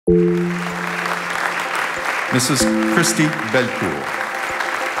Mrs. Christi Belcourt.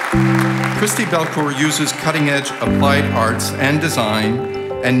 Christi Belcourt uses cutting-edge applied arts and design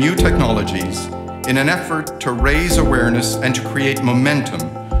and new technologies in an effort to raise awareness and to create momentum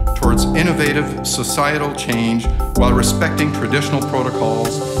towards innovative societal change while respecting traditional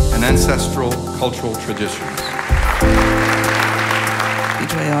protocols and ancestral cultural traditions.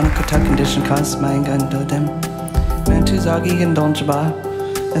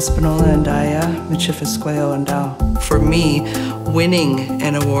 For me, winning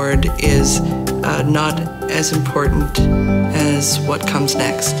an award is not as important as what comes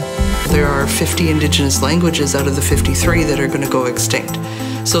next. There are 50 Indigenous languages out of the 53 that are going to go extinct.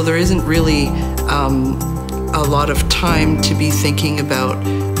 So there isn't really a lot of time to be thinking about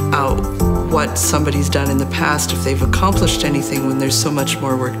what somebody's done in the past, if they've accomplished anything, when there's so much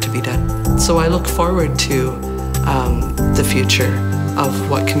more work to be done. So I look forward to the future of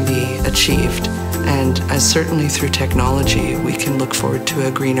what can be achieved. And as certainly through technology, we can look forward to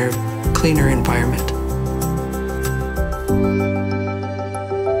a greener, cleaner environment.